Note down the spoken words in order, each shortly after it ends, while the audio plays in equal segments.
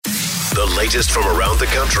The latest from around the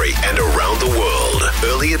country and around the world.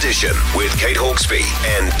 Early Edition with Kate Hawkesby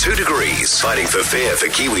and 2 Degrees, fighting for fair for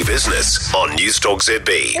Kiwi business on Newstalk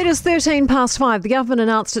ZB. It is 5:13. The government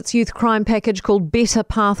announced its youth crime package called Better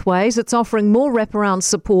Pathways. It's offering more wraparound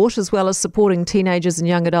support as well as supporting teenagers and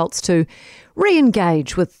young adults to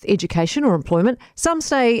re-engage with education or employment. Some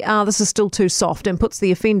say this is still too soft and puts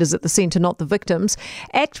the offenders at the centre, not the victims.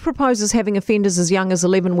 ACT proposes having offenders as young as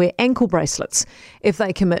 11 wear ankle bracelets if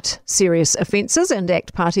they commit serious offences. And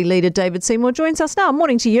ACT Party leader David Seymour joins us now.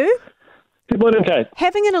 Morning to you. Good morning, Kate.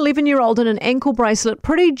 Having an 11-year-old in an ankle bracelet,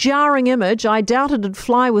 pretty jarring image. I doubt it'd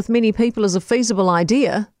fly with many people as a feasible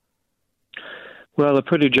idea. Well, a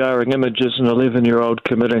pretty jarring image is an 11-year-old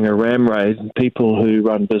committing a ram raid. People who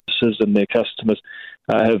run businesses and their customers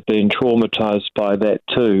have been traumatised by that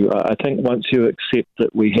too. I think once you accept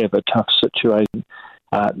that we have a tough situation,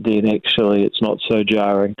 then actually it's not so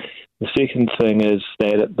jarring. The second thing is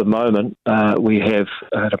that at the moment we have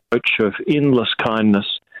an approach of endless kindness,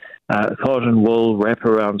 cotton wool,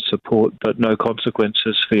 wraparound support, but no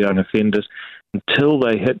consequences for young offenders until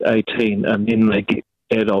they hit 18 and then they get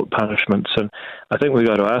adult punishments. And I think we've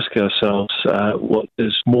got to ask ourselves what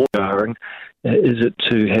is more jarring. Is it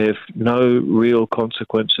to have no real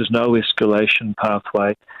consequences, no escalation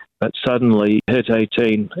pathway, but suddenly you hit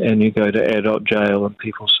 18 and you go to adult jail and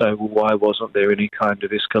people say, well, why wasn't there any kind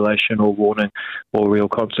of escalation or warning or real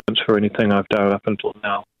consequence for anything I've done up until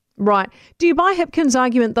now? Right. Do you buy Hipkins'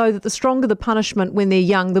 argument, though, that the stronger the punishment when they're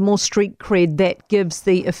young, the more street cred that gives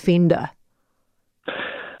the offender?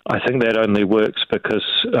 I think that only works because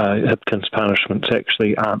Hipkins' punishments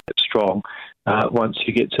actually aren't that strong. Once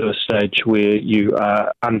you get to a stage where you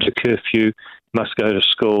are under curfew, must go to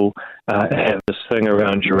school, have this thing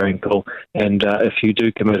around your ankle, and if you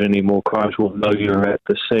do commit any more crimes, we'll know you're at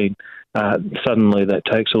the scene. Suddenly that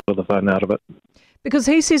takes all of the fun out of it. Because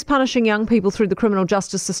he says punishing young people through the criminal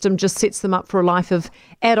justice system just sets them up for a life of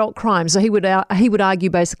adult crime. So he would argue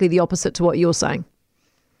basically the opposite to what you're saying.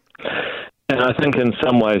 And I think in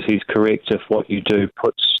some ways he's correct if what you do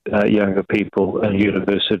puts younger people in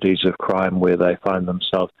universities of crime where they find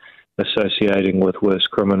themselves associating with worse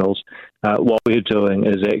criminals. What we're doing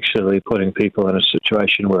is actually putting people in a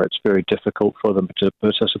situation where it's very difficult for them to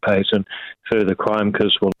participate in further crime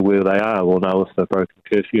because we'll know where they are. We'll know if they've broken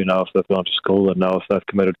curfew, know if they've gone to school, and know if they've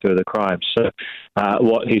committed further crimes. So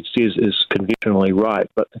what he says is conventionally right,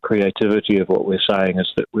 but the creativity of what we're saying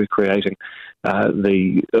is that we're creating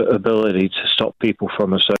the ability to stop people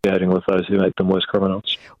from associating with those who make them worse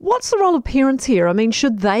criminals. What's the role of parents here? I mean,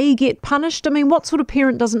 should they get punished? I mean, what sort of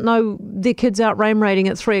parent doesn't know their kids out ram raiding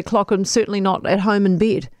at 3 o'clock and certainly not at home in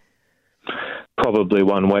bed? Probably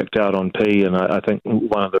one whacked out on pee, and I think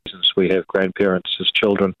one of the reasons we have grandparents as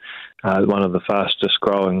children, one of the fastest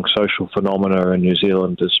growing social phenomena in New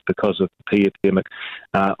Zealand is because of the pee epidemic.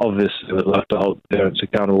 Obviously we'd love to hold parents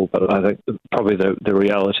accountable, but I think probably the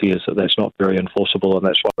reality is that that's not very enforceable, and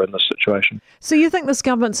that's why we're in this situation. So you think this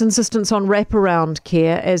government's insistence on wraparound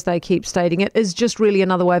care, as they keep stating it, is just really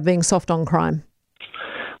another way of being soft on crime?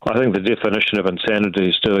 I think the definition of insanity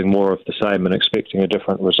is doing more of the same and expecting a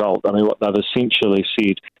different result. I mean, what they've essentially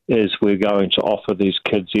said is we're going to offer these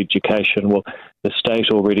kids education. Well, the state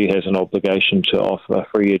already has an obligation to offer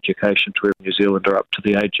free education to every New Zealander up to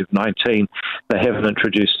the age of 19. They haven't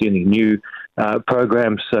introduced any new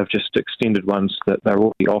programs. They've just extended ones that they're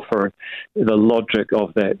already offering. The logic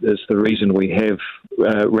of that is the reason we have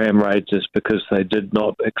ram raids is because they did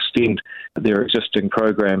not extend their existing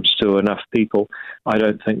programs to enough people. I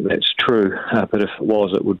don't think that's true, but if it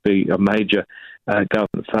was, it would be a major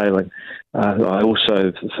government failing. I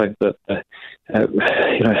also think that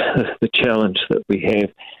the challenge that we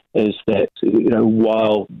have is that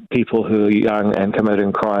while people who are young and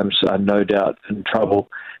committing crimes are no doubt in trouble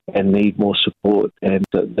and need more support, and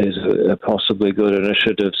that there's possibly good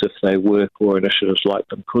initiatives if they work or initiatives like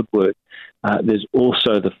them could work, there's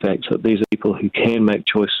also the fact that these are people who can make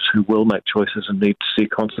choices, who will make choices and need to see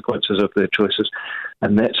consequences of their choices,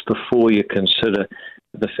 and that's before you consider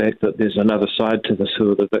the fact that there's another side to this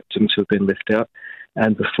who are the victims who have been left out.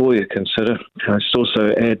 And before you consider, just also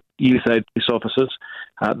add youth aid police officers,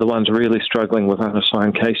 the ones really struggling with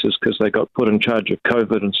unassigned cases because they got put in charge of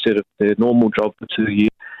COVID instead of their normal job for 2 years.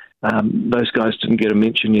 Those guys didn't get a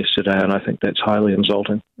mention yesterday, and I think that's highly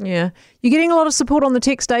insulting. Yeah. You're getting a lot of support on the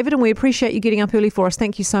text, David, and we appreciate you getting up early for us.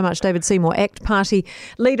 Thank you so much, David Seymour, ACT Party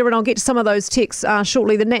leader, and I'll get to some of those texts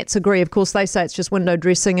shortly. The Nats agree, of course. They say it's just window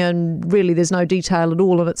dressing and really there's no detail at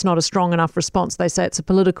all and it's not a strong enough response. They say it's a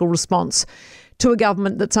political response to a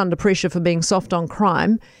government that's under pressure for being soft on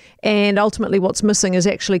crime. And ultimately what's missing is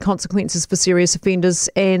actually consequences for serious offenders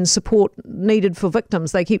and support needed for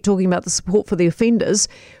victims. They keep talking about the support for the offenders.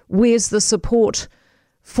 Where's the support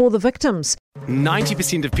for the victims?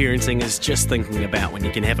 90% of parenting is just thinking about when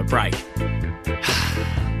you can have a break.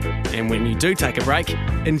 And when you do take a break,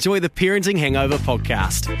 enjoy the Parenting Hangover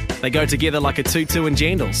podcast. They go together like a tutu and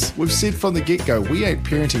jandals. We've said from the get-go, we ain't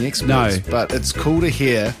parenting experts, but it's cool to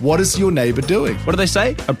hear, what is your neighbour doing? What do they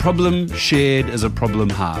say? A problem shared is a problem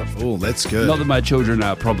halved. Oh, that's good. Not that my children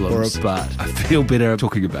are problems, but I feel better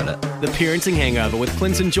talking about it. The Parenting Hangover with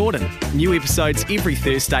Clinton Jordan. New episodes every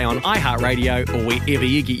Thursday on iHeartRadio or wherever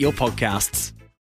you get your podcasts.